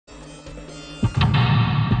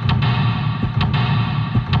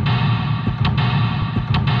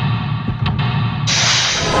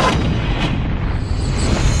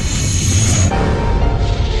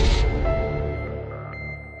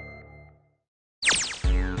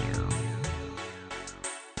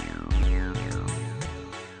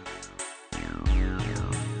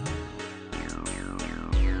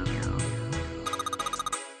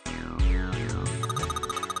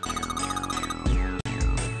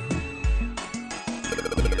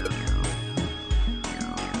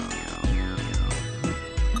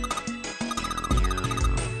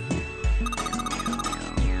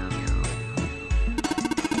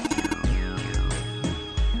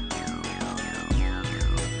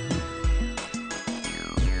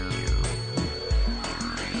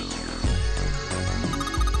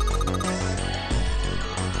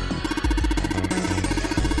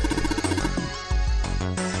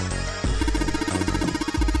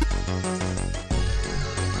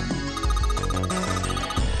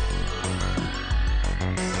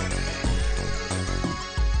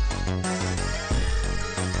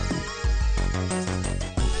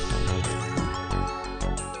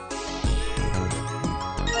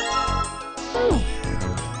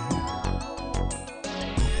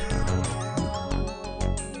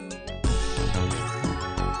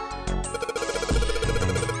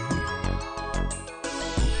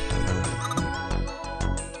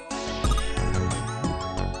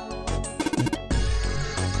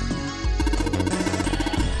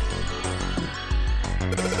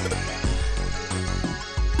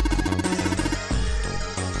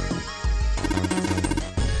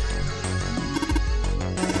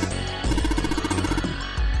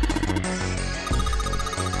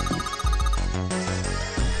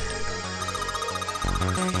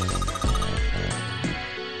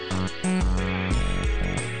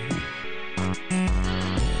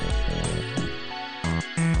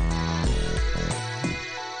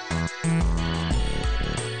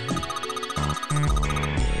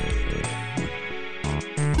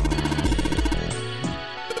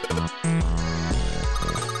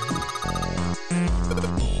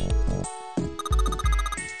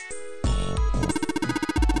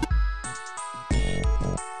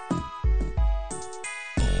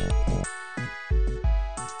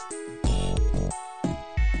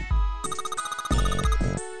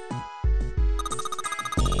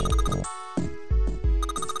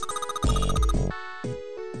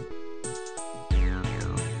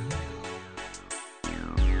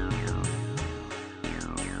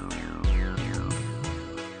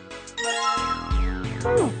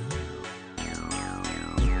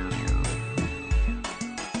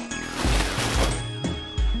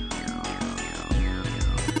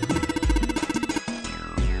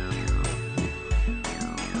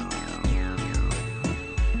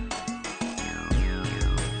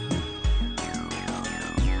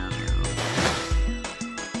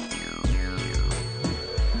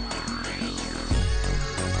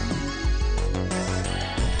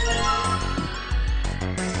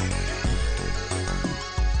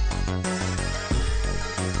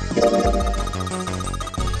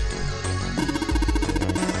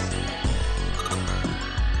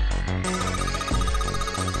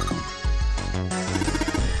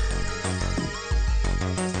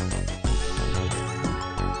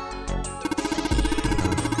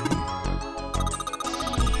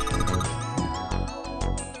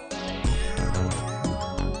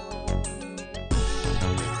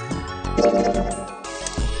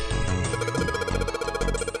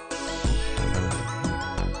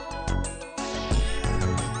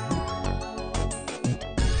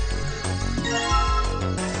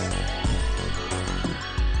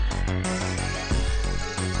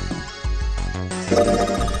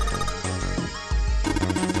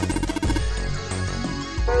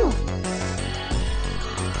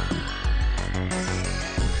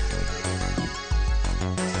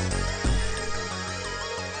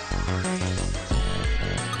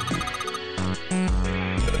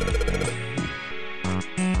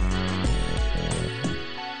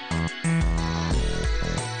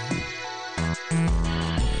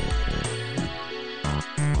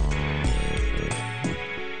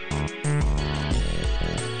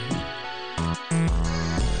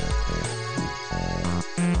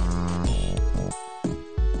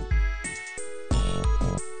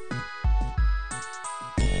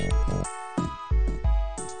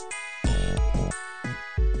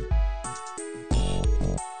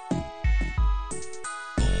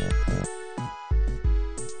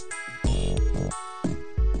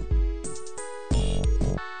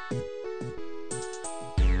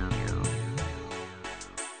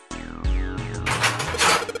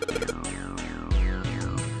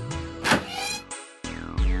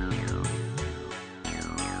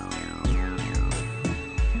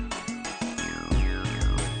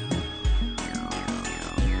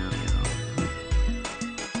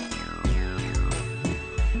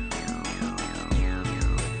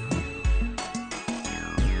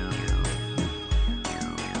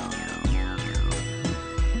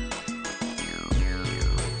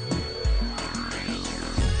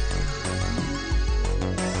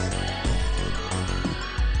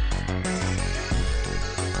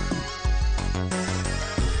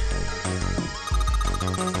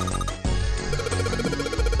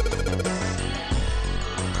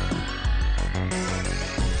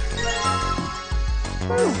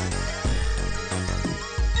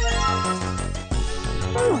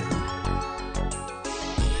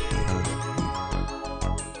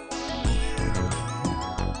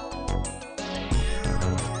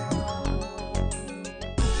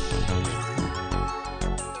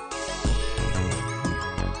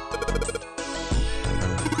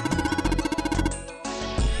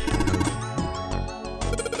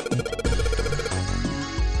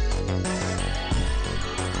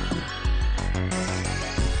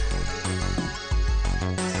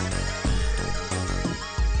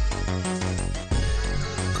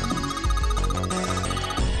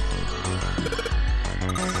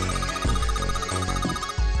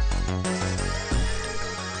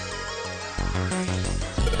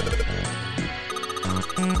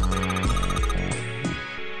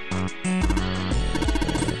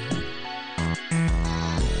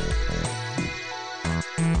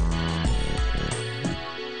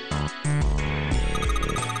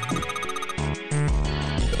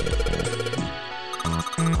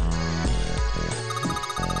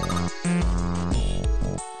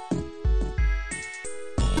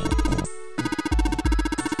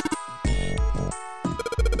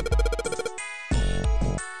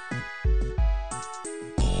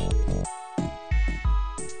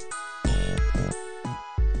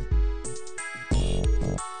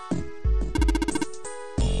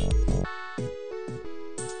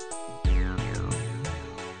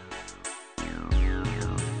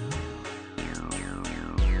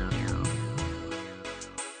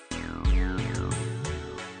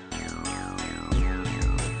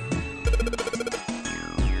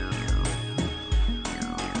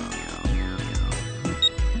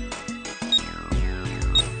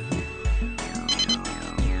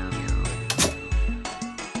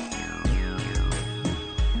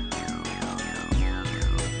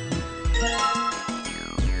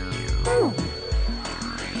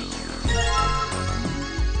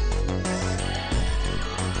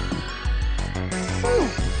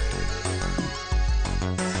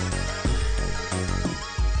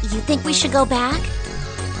You think we should go back?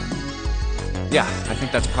 Yeah, I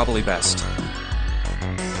think that's probably best.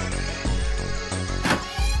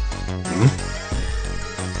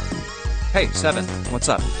 Hey, Seven, what's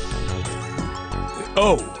up?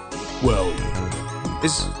 Oh, well...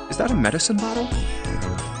 Is that a medicine bottle?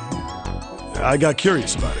 I got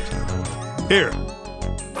curious about it. Here.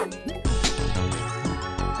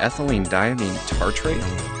 Ethylene diamine tartrate?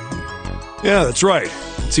 Yeah, that's right.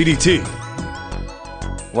 CDT.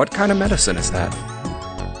 What kind of medicine is that?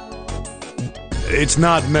 It's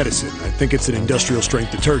not medicine. I think it's an industrial-strength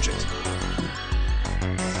detergent.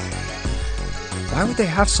 Why would they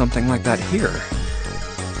have something like that here?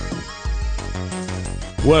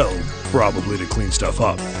 Well, probably to clean stuff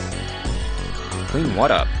up. Clean what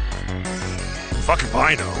up? Fuck if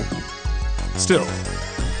I know. Still,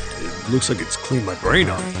 it looks like it's cleaned my brain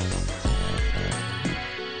up.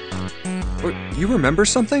 You remember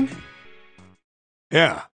something?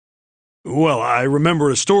 Yeah. Well, I remember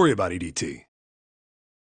a story about EDT.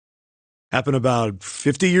 Happened about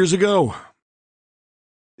 50 years ago.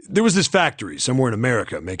 There was this factory somewhere in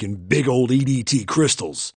America making big old EDT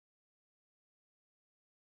crystals.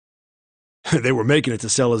 They were making it to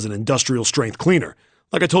sell as an industrial strength cleaner,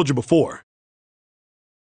 like I told you before.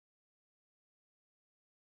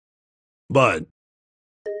 But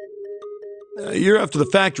a year after the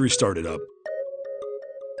factory started up,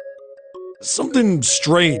 something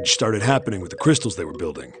strange started happening with the crystals they were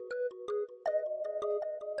building.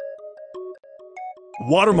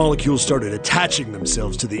 Water molecules started attaching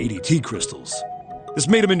themselves to the EDT crystals. This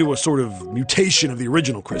made them into a sort of mutation of the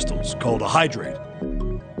original crystals, called a hydrate.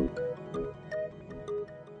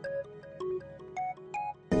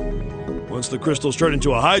 Once the crystals turn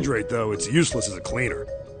into a hydrate, though, it's useless as a cleaner.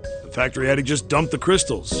 The factory had to just dump the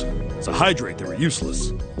crystals. As a hydrate, they were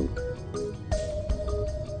useless.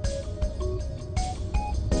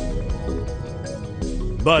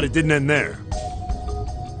 But it didn't end there.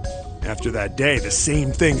 After that day, the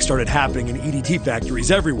same thing started happening in EDT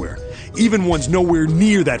factories everywhere, even ones nowhere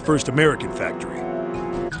near that first American factory.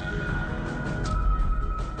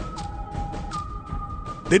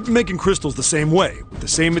 They'd been making crystals the same way, with the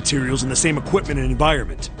same materials and the same equipment and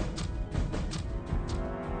environment.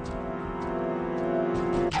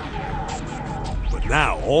 But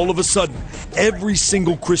now, all of a sudden, every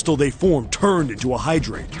single crystal they formed turned into a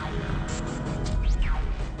hydrate.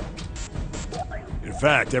 In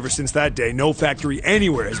fact, ever since that day, no factory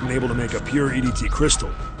anywhere has been able to make a pure EDT crystal.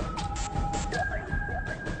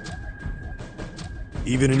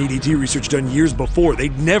 Even in EDT research done years before,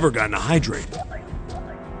 they'd never gotten a hydrate.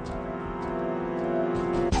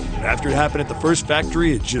 After it happened at the first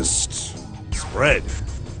factory, it just spread.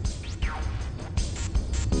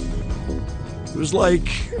 It was like,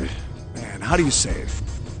 man, how do you say it?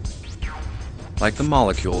 Like the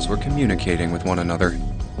molecules were communicating with one another.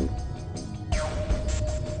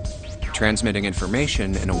 Transmitting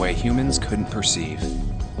information in a way humans couldn't perceive.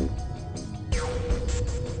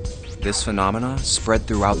 This phenomena spread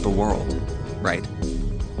throughout the world, right?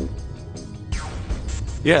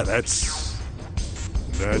 Yeah, that's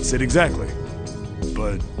it exactly.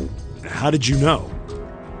 But how did you know?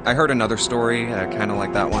 I heard another story, kind of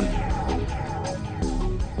like that one.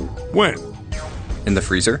 When? In the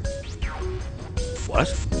freezer? What?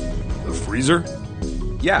 The freezer?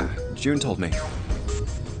 Yeah, June told me.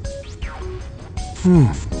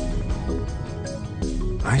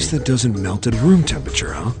 Ice that doesn't melt at room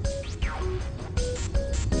temperature, huh?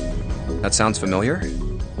 That sounds familiar?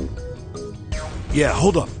 Yeah,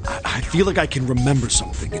 hold up. I feel like I can remember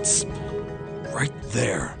something. It's right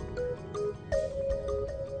there.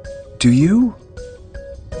 Do you?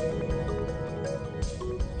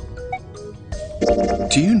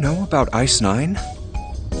 Do you know about Ice 9?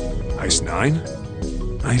 Ice 9?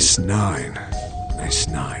 Ice 9. Ice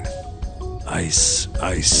 9. Ice.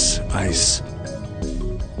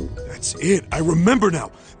 That's it. I remember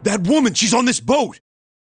now. That woman, she's on this boat.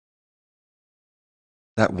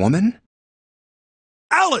 That woman?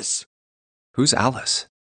 Alice! Who's Alice?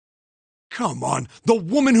 Come on, the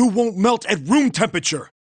woman who won't melt at room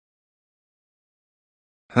temperature.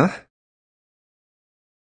 Huh?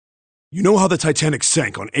 You know how the Titanic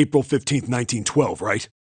sank on April 15th, 1912, right?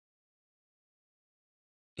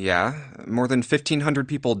 Yeah, more than 1,500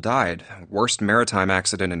 people died. Worst maritime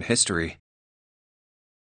accident in history.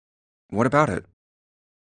 What about it?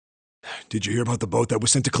 Did you hear about the boat that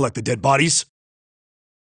was sent to collect the dead bodies?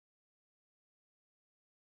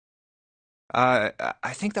 I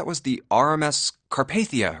think that was the RMS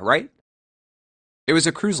Carpathia, right? It was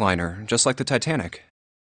a cruise liner, just like the Titanic.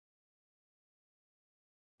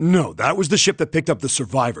 No, that was the ship that picked up the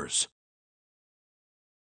survivors.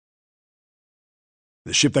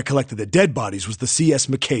 The ship that collected the dead bodies was the CS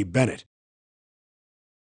McKay Bennett.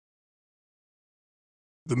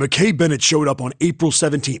 The McKay Bennett showed up on April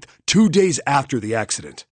 17th, 2 days after the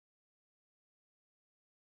accident.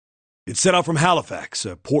 It set out from Halifax,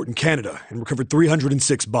 a port in Canada, and recovered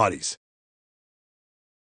 306 bodies.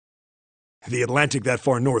 The Atlantic that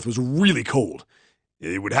far north was really cold.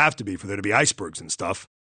 It would have to be for there to be icebergs and stuff.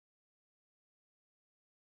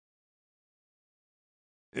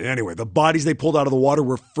 Anyway, the bodies they pulled out of the water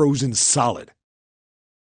were frozen solid.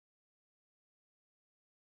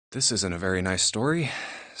 This isn't a very nice story.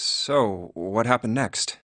 So, what happened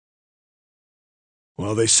next?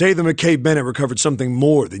 Well, they say the McKay Bennett recovered something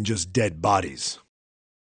more than just dead bodies.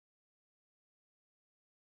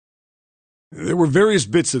 There were various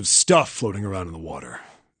bits of stuff floating around in the water.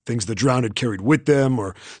 Things the drowned had carried with them,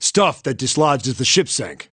 or stuff that dislodged as the ship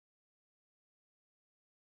sank.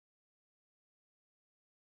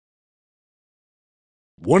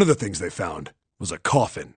 One of the things they found was a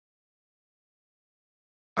coffin.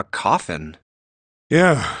 A coffin?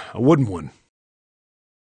 Yeah, a wooden one.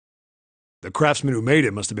 The craftsman who made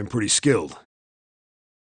it must have been pretty skilled.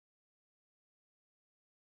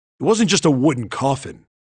 It wasn't just a wooden coffin.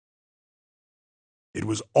 It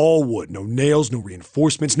was all wood, no nails, no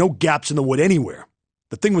reinforcements, no gaps in the wood anywhere.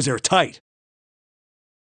 The thing was airtight.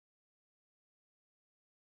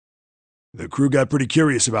 The crew got pretty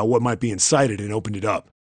curious about what might be inside it and opened it up.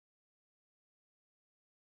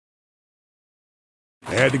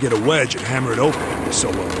 They had to get a wedge and hammer it open. It was so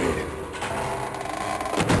well made.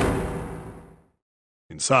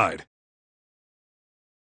 Inside,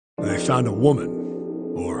 they found a woman,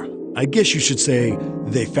 or I guess you should say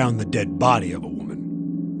they found the dead body of a woman.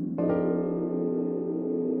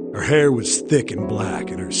 Her hair was thick and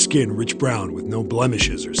black, and her skin rich brown with no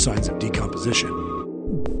blemishes or signs of decomposition.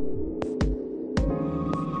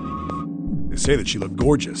 They say that she looked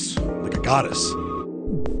gorgeous, like a goddess.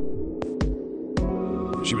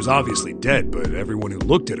 She was obviously dead, but everyone who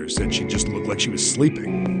looked at her said she just looked like she was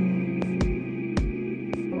sleeping.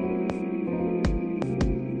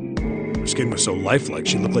 Her skin was so lifelike,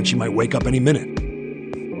 she looked like she might wake up any minute.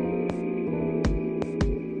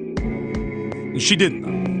 And she didn't,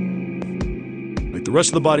 though. Like the rest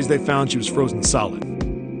of the bodies they found, she was frozen solid.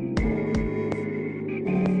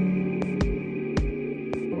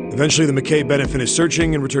 Eventually, the McKay Bennett finished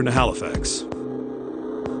searching and returned to Halifax.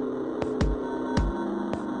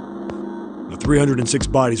 The 306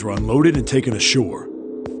 bodies were unloaded and taken ashore.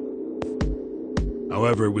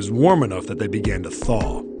 However, it was warm enough that they began to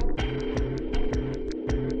thaw.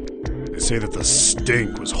 They say that the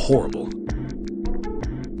stink was horrible.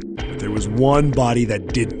 But there was one body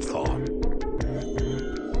that didn't thaw.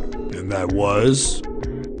 And that was...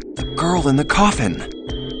 The girl in the coffin.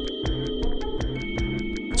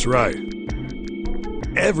 That's right.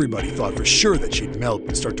 Everybody thought for sure that she'd melt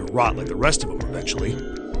and start to rot like the rest of them eventually.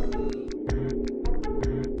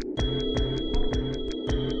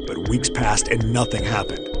 But weeks passed and nothing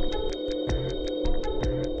happened.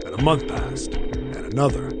 And a month passed, and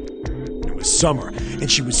another. And it was summer,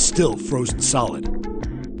 and she was still frozen solid.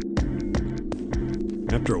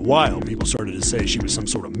 After a while, people started to say she was some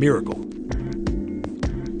sort of miracle.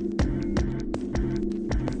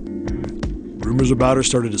 Rumors about her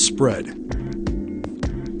started to spread.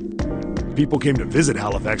 People came to visit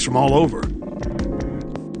Halifax from all over.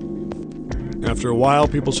 After a while,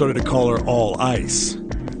 people started to call her All Ice.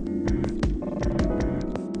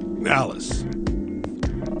 Alice.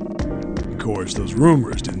 Of course, those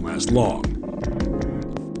rumors didn't last long.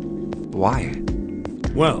 Why?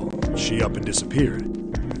 Well, she up and disappeared.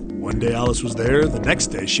 One day Alice was there, the next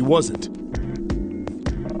day she wasn't.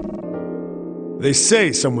 They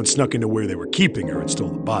say someone snuck into where they were keeping her and stole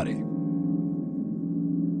the body.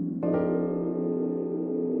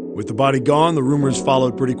 With the body gone, the rumors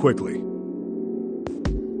followed pretty quickly.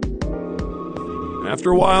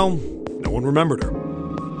 After a while, no one remembered her.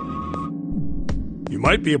 You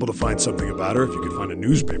might be able to find something about her if you could find a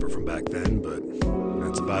newspaper from back then, but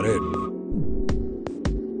that's about it.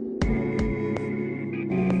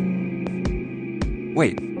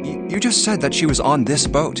 Wait, you just said that she was on this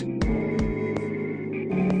boat.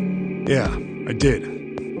 Yeah, I did.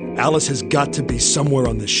 Alice has got to be somewhere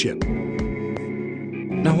on this ship.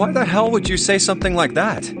 Now why the hell would you say something like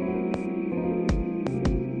that?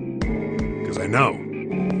 Because I know.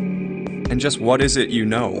 And just what is it you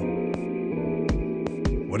know?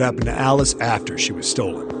 What happened to Alice after she was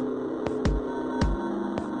stolen?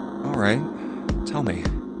 All right, tell me.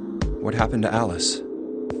 What happened to Alice?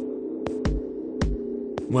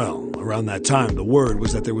 Well, around that time, the word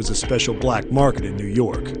was that there was a special black market in New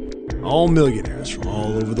York. All millionaires from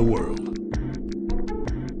all over the world.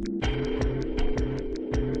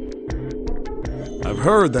 I've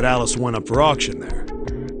heard that Alice went up for auction there.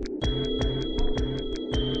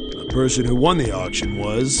 The person who won the auction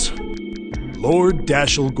was Lord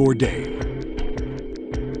Dashiell Gordain.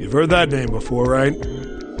 You've heard that name before, right?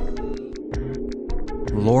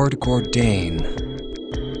 Lord Gordain.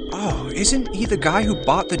 Oh, isn't he the guy who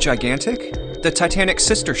bought the Gigantic? The Titanic's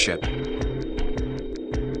sister ship?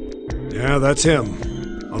 Yeah, that's him.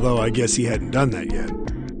 Although I guess he hadn't done that yet.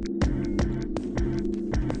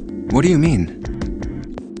 What do you mean?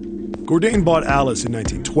 Gordain bought Alice in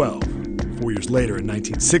 1912. 4 years later, in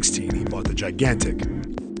 1916, he bought the Gigantic.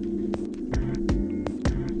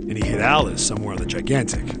 And he hid Alice somewhere on the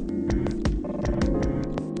Gigantic.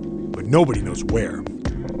 But nobody knows where.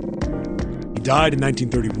 He died in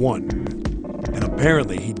 1931. And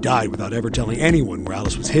apparently he died without ever telling anyone where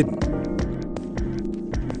Alice was hidden.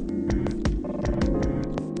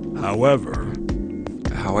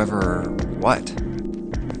 However, what?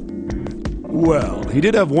 Well, he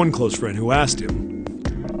did have one close friend who asked him,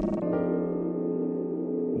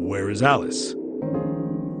 "Where is Alice?"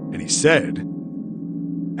 And he said,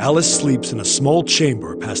 "Alice sleeps in a small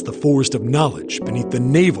chamber past the Forest of Knowledge beneath the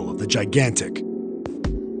navel of the Gigantic."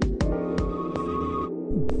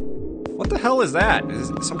 What the hell is that? Is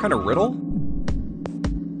it some kind of riddle?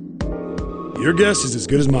 Your guess is as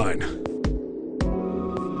good as mine.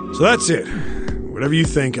 So that's it. Whatever you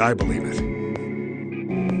think, I believe it.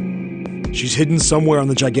 She's hidden somewhere on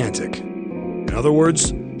the Gigantic. In other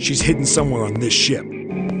words, she's hidden somewhere on this ship.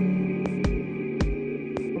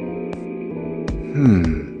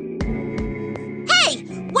 Hey!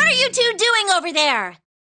 What are you two doing over there?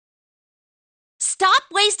 Stop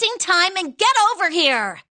wasting time and get over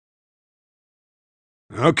here!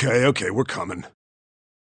 Okay, we're coming.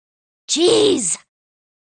 Jeez!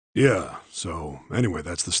 Yeah, so anyway,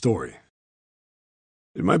 that's the story.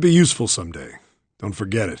 It might be useful someday. Don't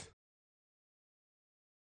forget it.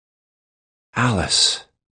 Alice.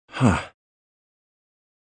 Huh.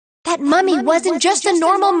 That mummy wasn't just a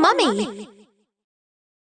normal mummy.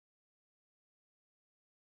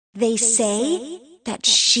 They say that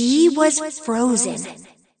she was frozen.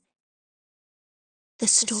 The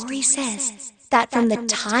story says that from the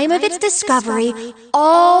time of its discovery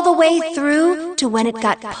all the way through to when it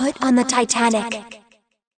got put on the Titanic.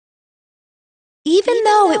 Even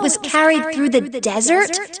though it was carried through the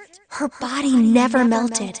desert, her body never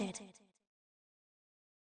melted.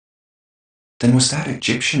 Then was that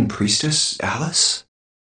Egyptian priestess Alice?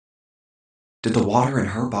 Did the water in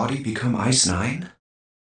her body become Ice 9?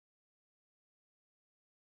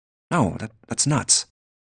 No, that's nuts.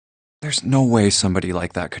 There's no way somebody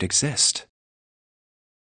like that could exist.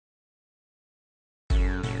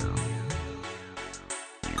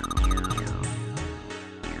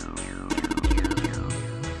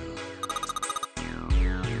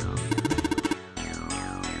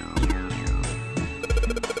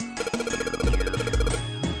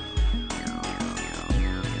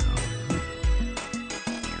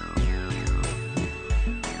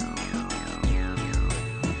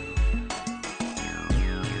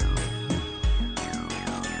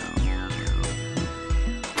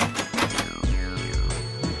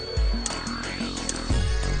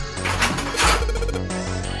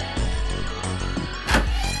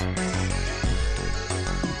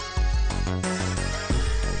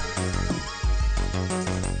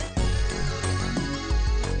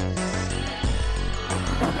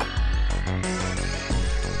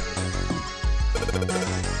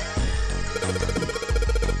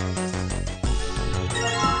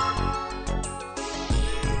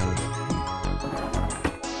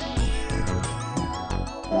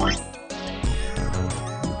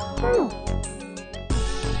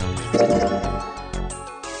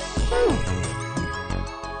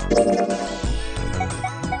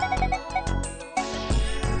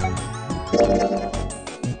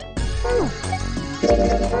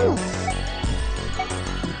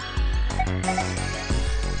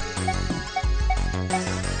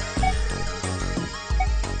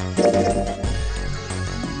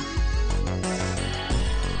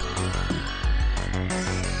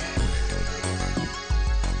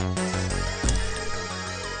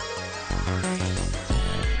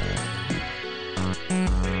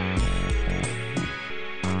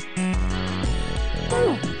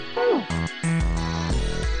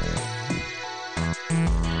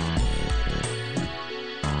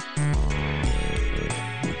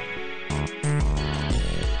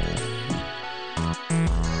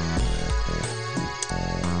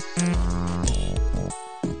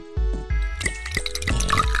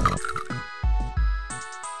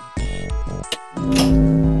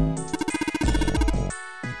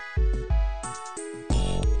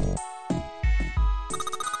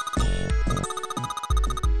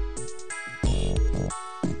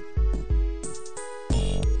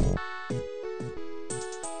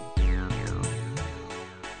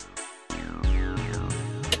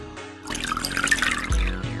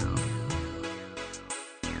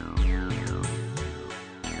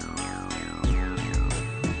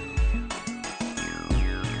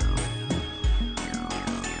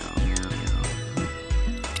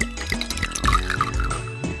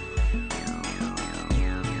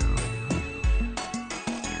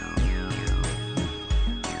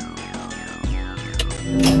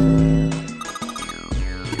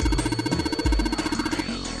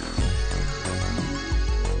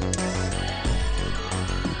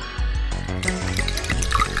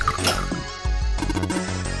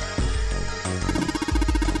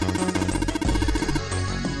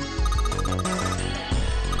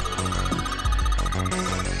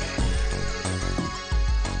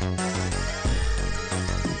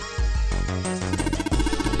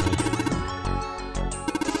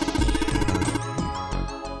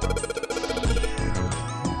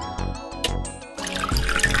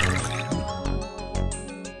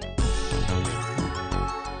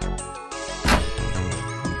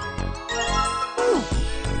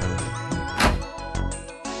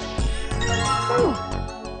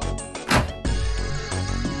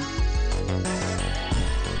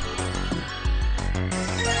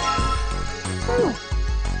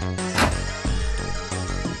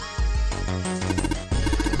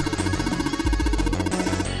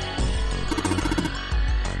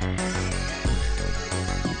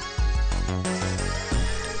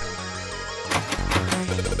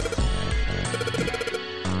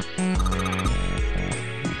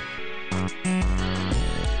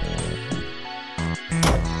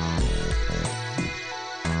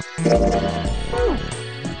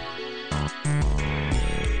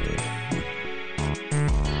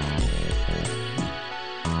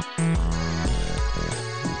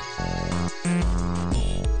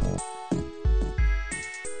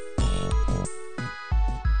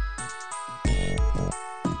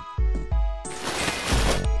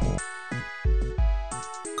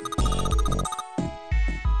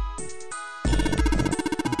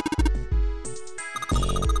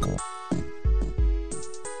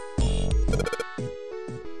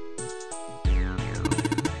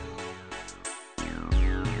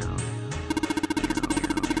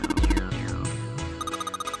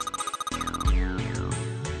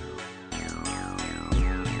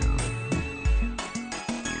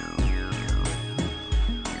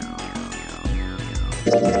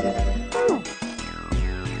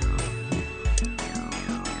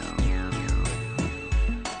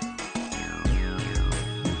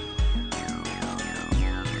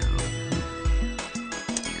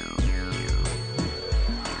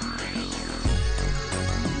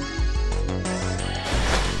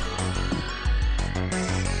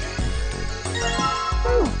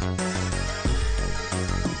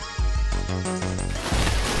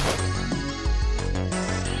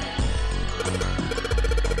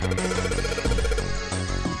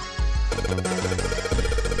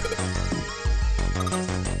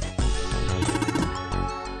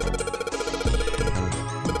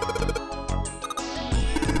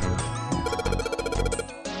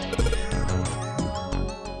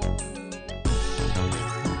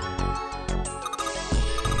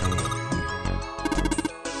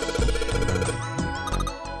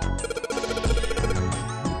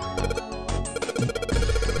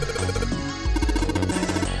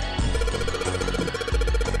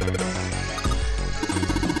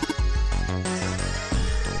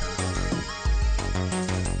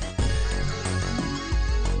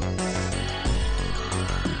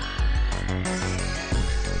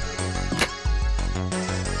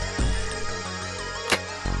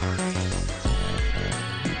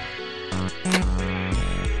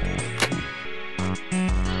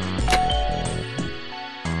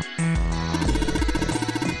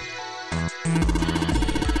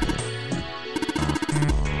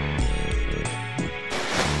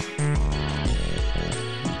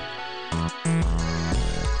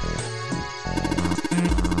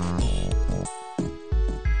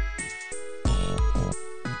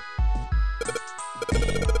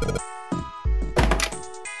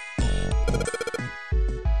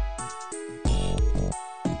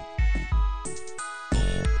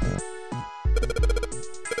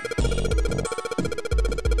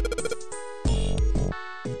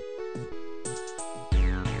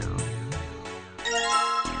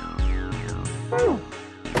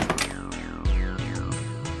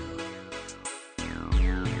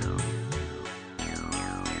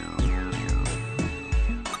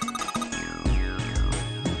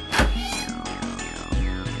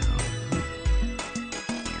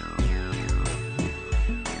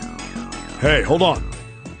 Hey, hold on.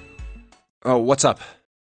 Oh, what's up?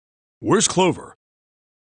 Where's Clover?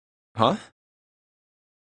 Huh?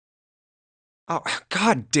 Oh,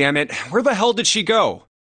 God damn it. Where the hell did she go?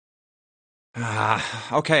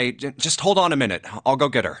 Okay, just hold on a minute. I'll go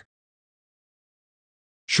get her.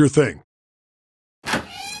 Sure thing.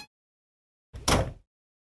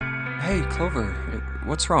 Hey, Clover,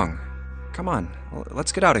 what's wrong? Come on,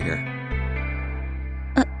 let's get out of here.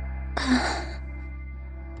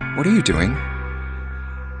 What are you doing?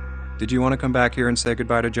 Did you want to come back here and say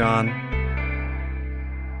goodbye to John?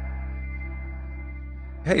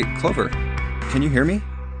 Hey, Clover, can you hear me?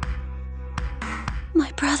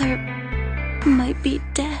 My brother might be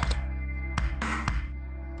dead.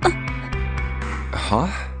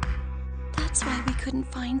 Huh? That's why we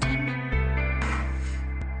couldn't find him.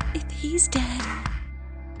 If he's dead,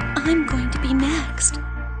 I'm going to be next.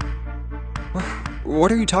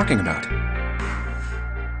 What are you talking about?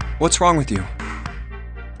 What's wrong with you?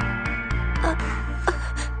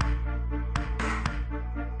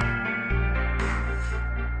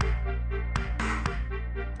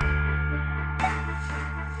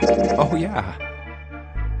 Oh, yeah.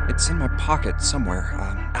 It's in my pocket somewhere.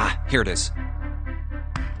 Here it is.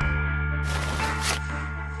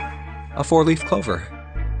 A 4-leaf clover.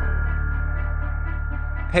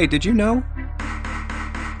 Hey, did you know?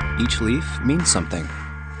 Each leaf means something.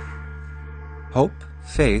 Hope,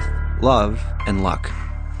 faith, love, and luck.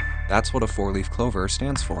 That's what a 4-leaf clover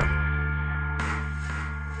stands for.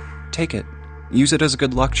 Take it. Use it as a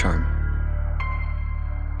good luck charm.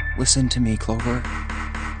 Listen to me, Clover.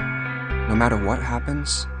 No matter what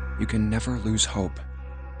happens, you can never lose hope.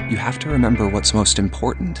 You have to remember what's most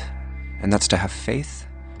important, and that's to have faith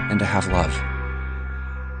and to have love.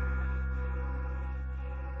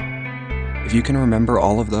 If you can remember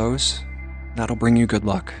all of those, that'll bring you good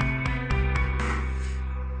luck.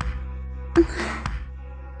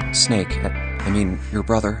 Snake, I mean, your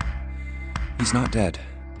brother, he's not dead.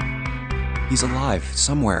 He's alive,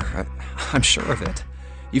 somewhere. I'm sure of it.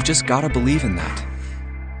 You've just gotta believe in that.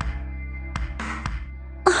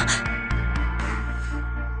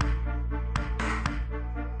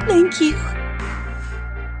 Thank you.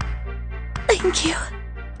 Thank you.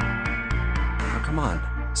 Now, come on.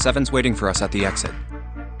 7's waiting for us at the exit.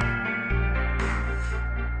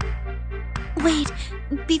 Wait,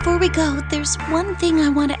 before we go, there's one thing I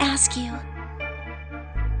want to ask you.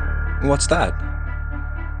 What's that?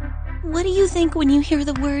 What do you think when you hear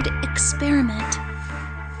the word experiment?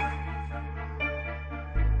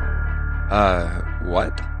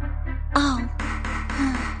 What? Oh.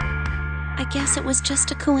 I guess it was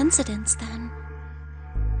just a coincidence then.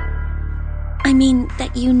 I mean,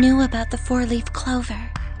 that you knew about the four-leaf clover.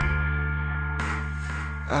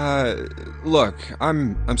 Look,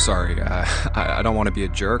 I'm sorry. I don't want to be a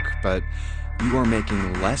jerk, but you are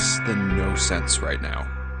making less than no sense right now.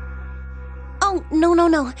 Oh,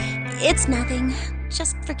 no. It's nothing.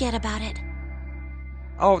 Just forget about it.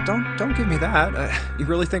 Oh, don't give me that. You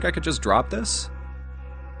really think I could just drop this?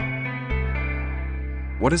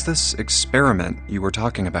 What is this experiment you were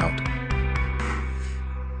talking about?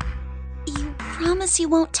 You promise you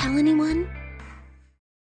won't tell anyone?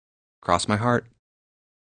 Cross my heart.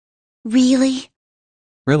 Really?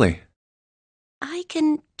 Really? I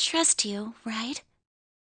can trust you, right?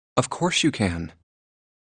 Of course you can.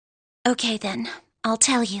 Okay then, I'll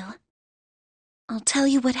tell you. I'll tell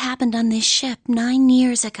you what happened on this ship 9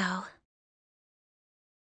 years ago.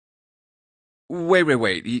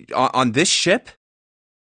 Wait. On this ship?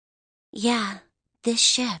 Yeah, this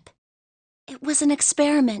ship. It was an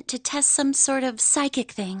experiment to test some sort of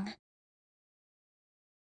psychic thing.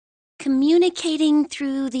 Communicating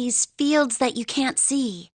through these fields that you can't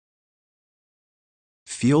see.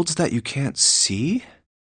 Fields that you can't see?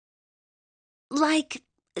 Like,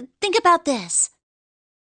 think about this.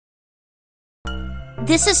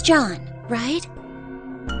 This is John, right?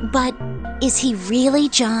 But is he really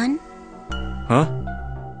John? Huh?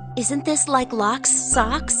 Isn't this like Locke's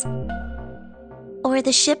socks? Or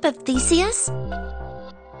the ship of Theseus?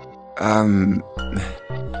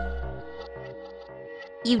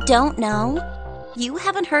 You don't know? You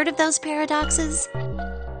haven't heard of those paradoxes?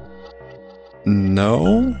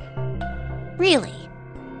 No? Really?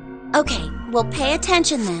 Okay, well pay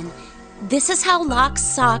attention then. This is how Locke's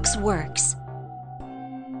socks works.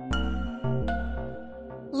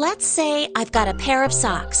 Let's say I've got a pair of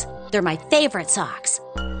socks. They're my favorite socks.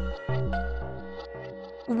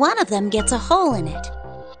 One of them gets a hole in it.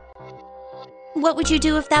 What would you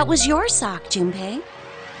do if that was your sock, Junpei?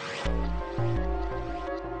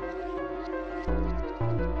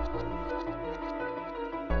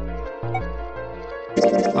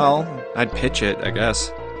 Well, I'd pitch it, I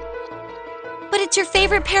guess. But it's your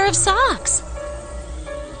favorite pair of socks.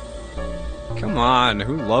 Come on,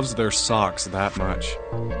 who loves their socks that much?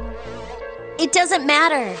 It doesn't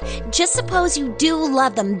matter. Just suppose you do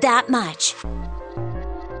love them that much.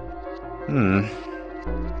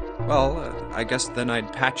 Well, I guess then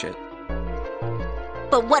I'd patch it.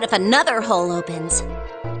 But what if another hole opens?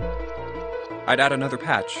 I'd add another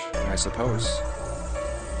patch, I suppose.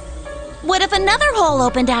 What if another hole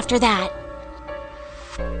opened after that?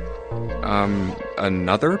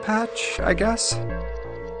 Another patch, I guess?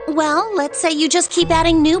 Well, let's say you just keep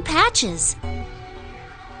adding new patches.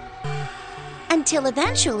 Until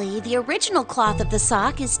eventually the original cloth of the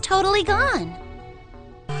sock is totally gone.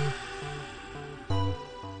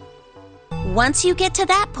 Once you get to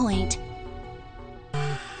that point,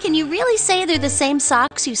 can you really say they're the same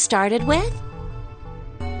socks you started with?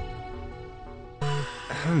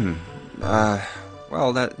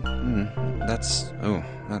 Well, that's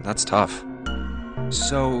tough.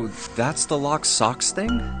 So, that's the Locke socks thing?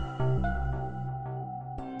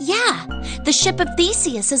 Yeah, the ship of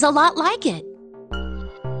Theseus is a lot like it.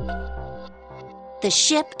 The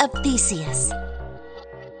ship of Theseus.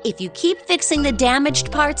 If you keep fixing the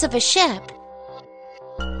damaged parts of a ship,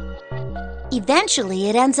 eventually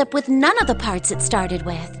it ends up with none of the parts it started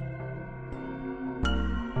with.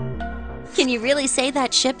 Can you really say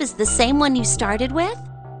that ship is the same one you started with?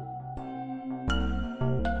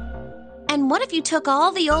 And what if you took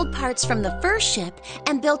all the old parts from the first ship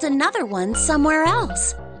and built another one somewhere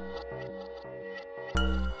else?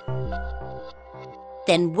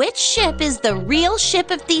 Then which ship is the real ship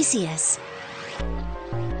of Theseus?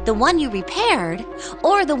 The one you repaired,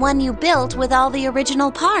 or the one you built with all the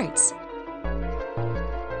original parts?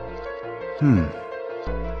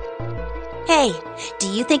 Hey, do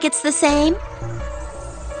you think it's the same?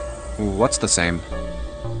 What's the same?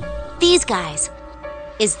 These guys.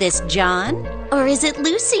 Is this John, or is it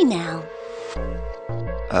Lucy now?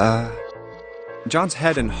 John's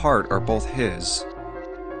head and heart are both his.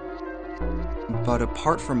 But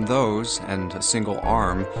apart from those, and a single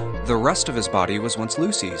arm, the rest of his body was once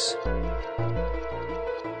Lucy's.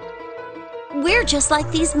 We're just like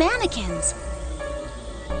these mannequins.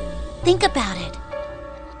 Think about it.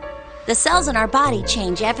 The cells in our body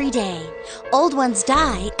change every day. Old ones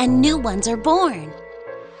die, and new ones are born.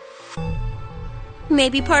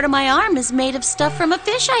 Maybe part of my arm is made of stuff from a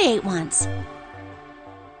fish I ate once.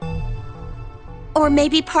 Or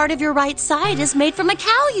maybe part of your right side is made from a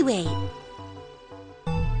cow you ate.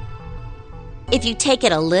 If you take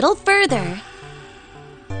it a little further,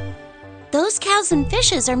 those cows and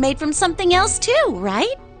fishes are made from something else too,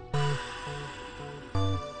 right?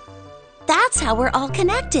 That's how we're all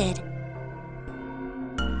connected.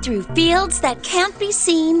 Through fields that can't be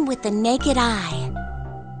seen with the naked eye.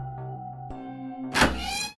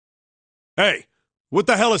 Hey, what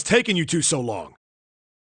the hell is taking you two so long?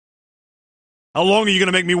 How long are you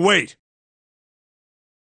gonna make me wait?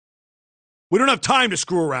 We don't have time to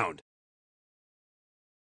screw around.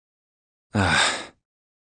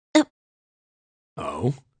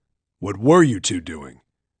 Oh? What were you two doing?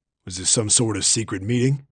 Was this some sort of secret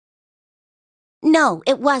meeting? No,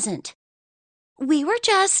 it wasn't. We were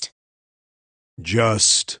just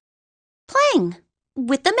playing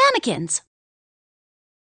with the mannequins.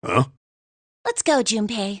 Huh? Let's go,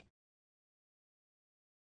 Junpei.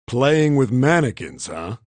 Playing with mannequins,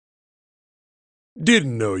 huh?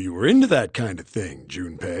 Didn't know you were into that kind of thing,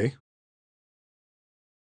 Junpei.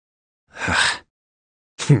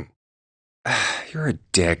 You're a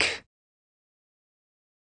dick.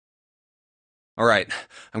 All right,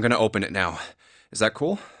 I'm gonna open it now. Is that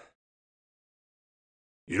cool?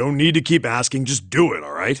 You don't need to keep asking, just do it,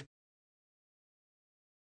 all right?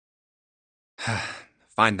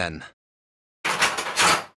 Fine then.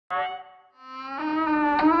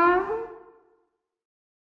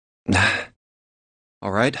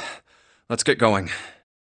 All right, let's get going.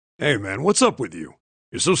 Hey, man, what's up with you?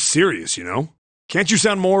 You're so serious, you know? Can't you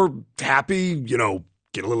sound more happy, get a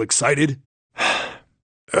little excited?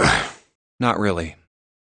 Not really.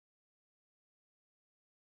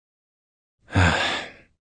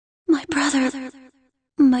 My brother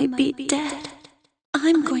might be dead.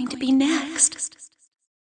 I'm going to be next.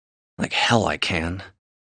 Like hell I can.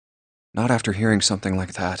 Not after hearing something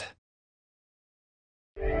like that.